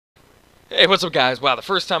Hey, what's up, guys? Wow, the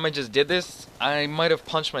first time I just did this, I might have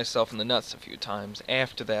punched myself in the nuts a few times.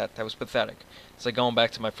 After that, that was pathetic. It's like going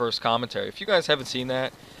back to my first commentary. If you guys haven't seen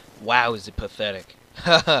that, wow, is it pathetic.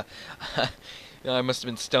 I must have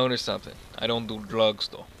been stoned or something. I don't do drugs,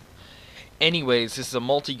 though. Anyways, this is a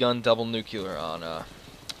multi-gun double nuclear on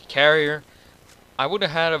Carrier. I would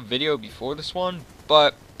have had a video before this one,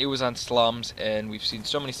 but it was on slums, and we've seen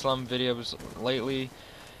so many slum videos lately.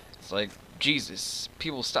 It's like, Jesus,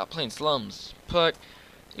 people stop playing slums. But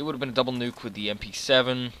it would have been a double nuke with the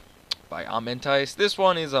MP7 by Amentais. This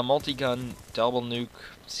one is a multi-gun double nuke.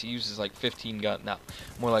 It uses like 15 gun, no,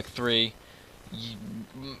 more like 3.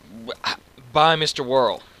 By Mr.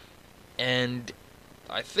 Whirl. And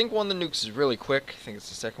I think one of the nukes is really quick. I think it's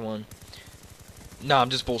the second one. No, I'm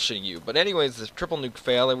just bullshitting you. But anyways, this triple nuke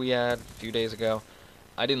fail that we had a few days ago,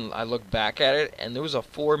 I looked back at it, and there was a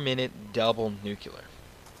 4-minute double nuclear.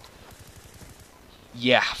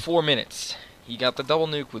 Yeah, 4 minutes. He got the double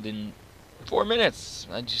nuke within 4 minutes.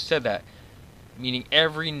 I just said that. Meaning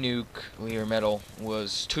every nuclear metal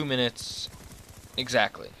was 2 minutes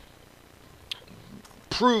exactly.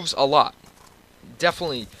 Proves a lot.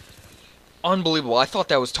 Definitely unbelievable. I thought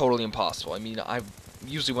that was totally impossible. I mean,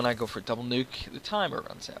 usually when I go for a double nuke, the timer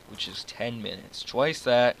runs out, which is 10 minutes. Twice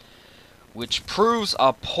that, which proves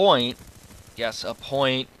a point. Yes, a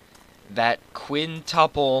point that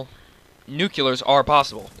quintuple nuclears are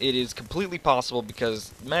possible. It is completely possible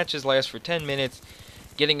because matches last for 10 minutes.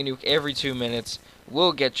 Getting a nuke every 2 minutes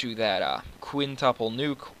will get you that quintuple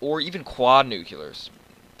nuke or even quad nuclears.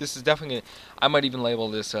 This is definitely, I might even label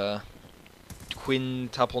this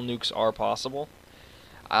quintuple nukes are possible.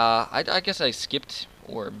 I guess I skipped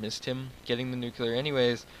or missed him getting the nuclear.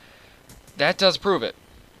 Anyways, that does prove it.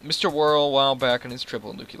 Mr. Whirl, a while back on his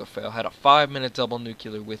triple nuclear fail, had a 5-minute double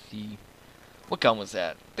nuclear with the... What gun was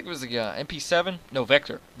that? I think it was the MP7? No,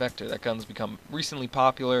 Vector. Vector. That gun's become recently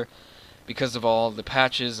popular because of all the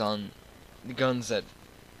patches on the guns that,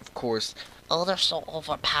 of course... Oh, they're so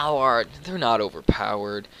overpowered. They're not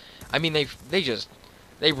overpowered. I mean, they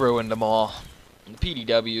ruined them all. The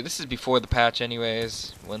PDW, this is before the patch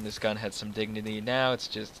anyways, when this gun had some dignity. Now it's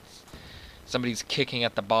just... Somebody's kicking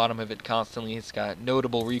at the bottom of it constantly. It's got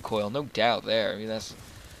notable recoil. No doubt there. I mean, that's...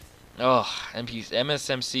 Oh,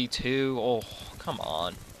 MSMC2. Oh, come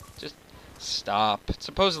on. Just stop.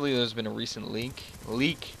 Supposedly there's been a recent link.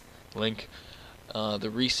 The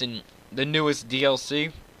newest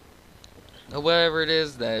DLC. Or whatever it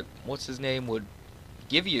is that, what's his name, would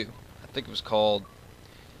give you. I think it was called...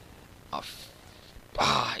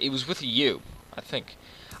 it was with a U, I think.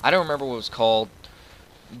 I don't remember what it was called.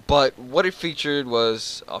 But what it featured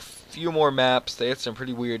was a few more maps. They had some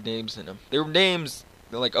pretty weird names in them. They were names...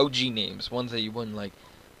 They're like OG names, ones that you wouldn't like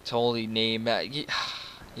totally name. You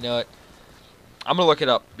know what? I'm gonna look it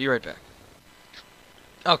up. Be right back.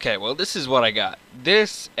 Okay, well, this is what I got.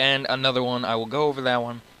 This and another one. I will go over that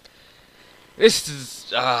one. This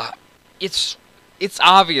is it's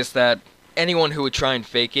obvious that anyone who would try and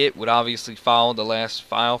fake it would obviously follow the last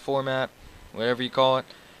file format, whatever you call it,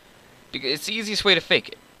 because it's the easiest way to fake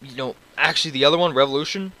it. You know, actually, the other one,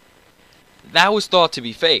 Revolution. That was thought to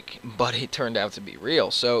be fake, but it turned out to be real.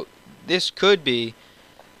 So this could be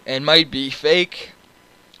and might be fake,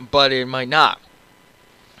 but it might not.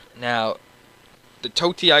 Now, the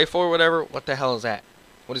Toti i4 or whatever, what the hell is that?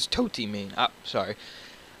 What does Toti mean? Sorry.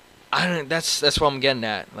 That's what I'm getting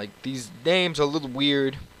at. Like, these names are a little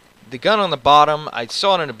weird. The gun on the bottom, I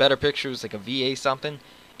saw it in a better picture. It was like a VA something.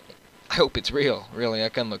 I hope it's real. Really,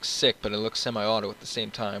 that gun looks sick, but it looks semi-auto at the same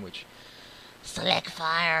time, which... Select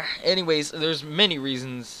fire. Anyways, there's many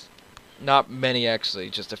reasons, not many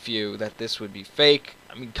actually, just a few, that this would be fake.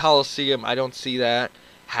 I mean, Coliseum, I don't see that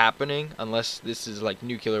happening unless this is like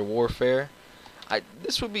nuclear warfare.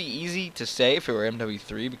 This would be easy to say if it were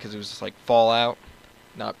MW3 because it was just like Fallout,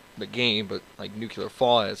 not the game, but like nuclear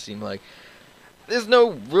Fallout. It seemed like there's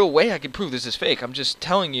no real way I could prove this is fake. I'm just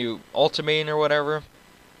telling you, Ultimane or whatever,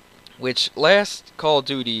 which last Call of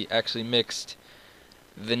Duty actually mixed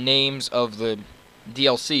the names of the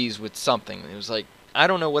DLCs with something. It was like, I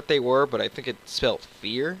don't know what they were, but I think it spelled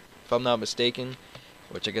fear, if I'm not mistaken,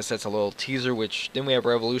 which I guess that's a little teaser, which then we have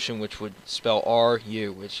Revolution, which would spell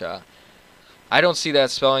R-U, which I don't see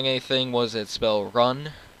that spelling anything. Was it spell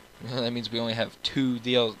run? That means we only have two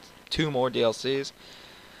more DLCs.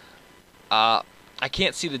 I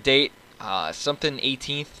can't see the date. Something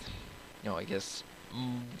 18th. No, I guess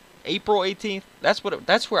April 18th.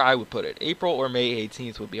 That's where I would put it. April or May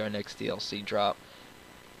 18th would be our next DLC drop.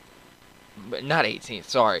 But not 18th,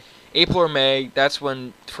 sorry. April or May, that's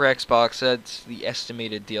when for Xbox that's the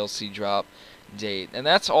estimated DLC drop date. And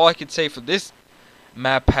that's all I could say for this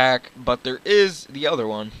map pack, but there is the other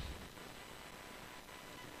one.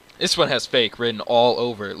 This one has fake written all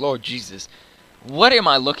over it. Lord Jesus. What am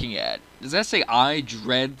I looking at? Does that say I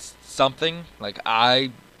dread something? Like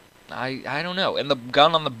I don't know. And the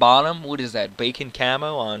gun on the bottom, what is that? Bacon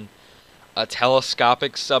camo on a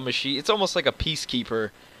telescopic submachine. It's almost like a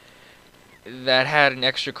peacekeeper that had an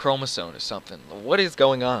extra chromosome or something. What is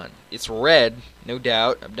going on? It's red, no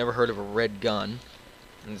doubt. I've never heard of a red gun.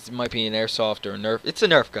 And this might be an airsoft or a Nerf. It's a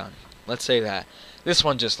Nerf gun. Let's say that. This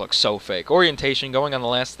one just looks so fake. Orientation, going on the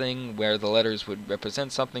last thing where the letters would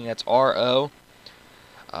represent something. That's R-O.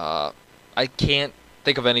 I can't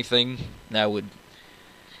think of anything that would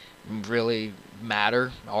really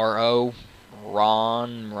matter. R-O,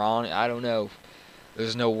 Ron, I don't know.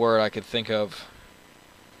 There's no word I could think of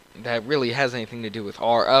that really has anything to do with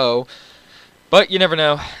R-O. But you never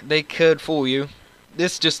know. They could fool you.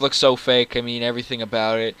 This just looks so fake. I mean, everything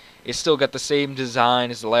about it. It's still got the same design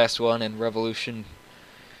as the last one and Revolution.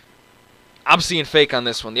 I'm seeing fake on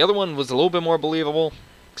this one. The other one was a little bit more believable,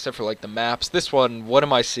 except for like the maps. This one, what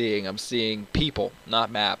am I seeing? I'm seeing people,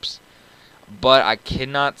 not maps. But I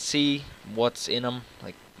cannot see what's in them.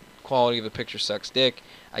 Like, quality of the picture sucks dick.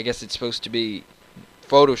 I guess it's supposed to be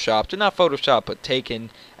photoshopped, or not photoshopped, but taken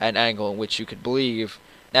at an angle in which you could believe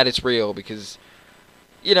that it's real, because,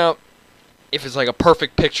 you know, if it's like a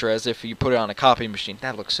perfect picture as if you put it on a copy machine,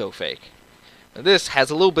 that looks so fake. Now, this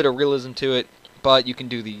has a little bit of realism to it, but you can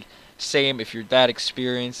do the same if you're that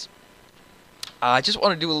experienced. I just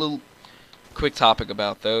want to do a little quick topic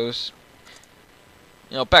about those.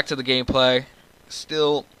 You know, back to the gameplay.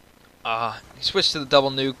 Still, he switched to the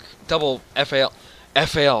double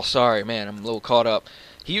FAL, sorry, man, I'm a little caught up.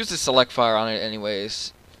 He used the select fire on it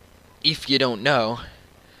anyways. If you don't know.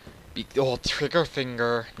 Trigger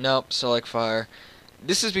finger. Nope, select fire.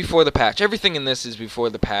 This is before the patch. Everything in this is before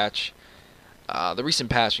the patch. The recent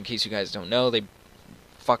patch, in case you guys don't know, they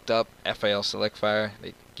fucked up FAL select fire.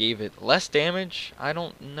 They gave it less damage, I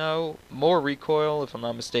don't know, more recoil if I'm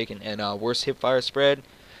not mistaken, and worse hip fire spread.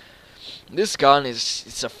 This gun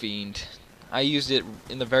it's a fiend. I used it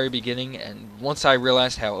in the very beginning, and once I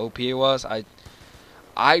realized how OP it was,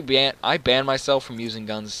 I banned myself from using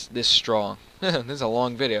guns this strong. This is a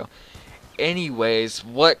long video. Anyways,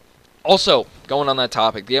 also, going on that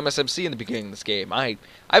topic, the MSMC in the beginning of this game, I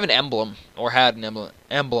have an emblem, or had an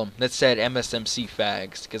emblem that said MSMC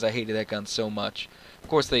fags, because I hated that gun so much. Of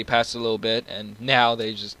course, they passed it a little bit, and now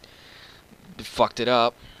they just fucked it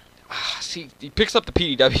up. See, he picks up the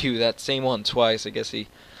PDW, that same one, twice. I guess he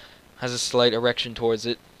has a slight erection towards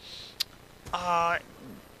it.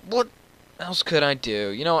 What else could I do?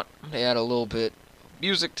 You know what? I'm going to add a little bit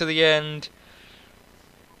music to the end.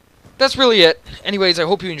 That's really it. Anyways, I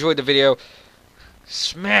hope you enjoyed the video.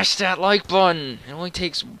 Smash that like button. It only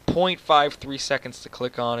takes 0.53 seconds to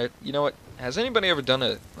click on it. You know what? Has anybody ever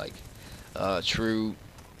done a true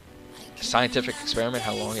scientific experiment?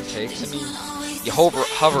 How long it takes? I mean, you hover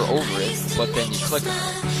over it, but then you click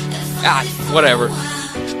on it. Whatever.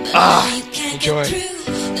 Enjoy.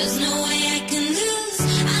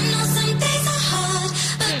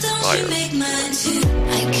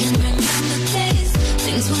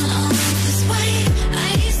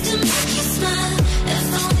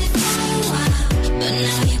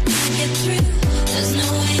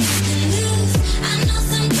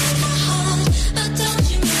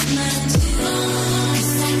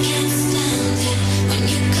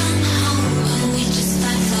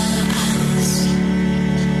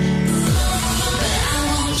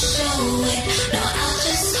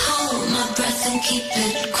 Keep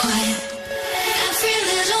it quiet. Every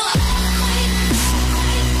little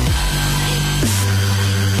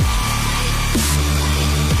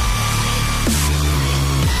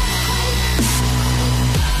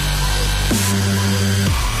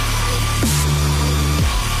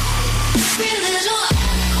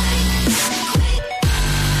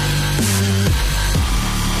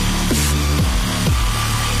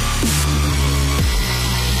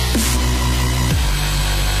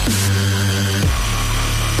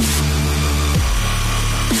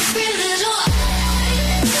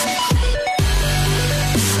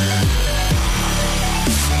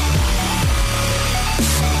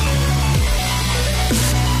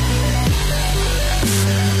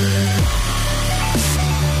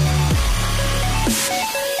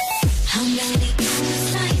how many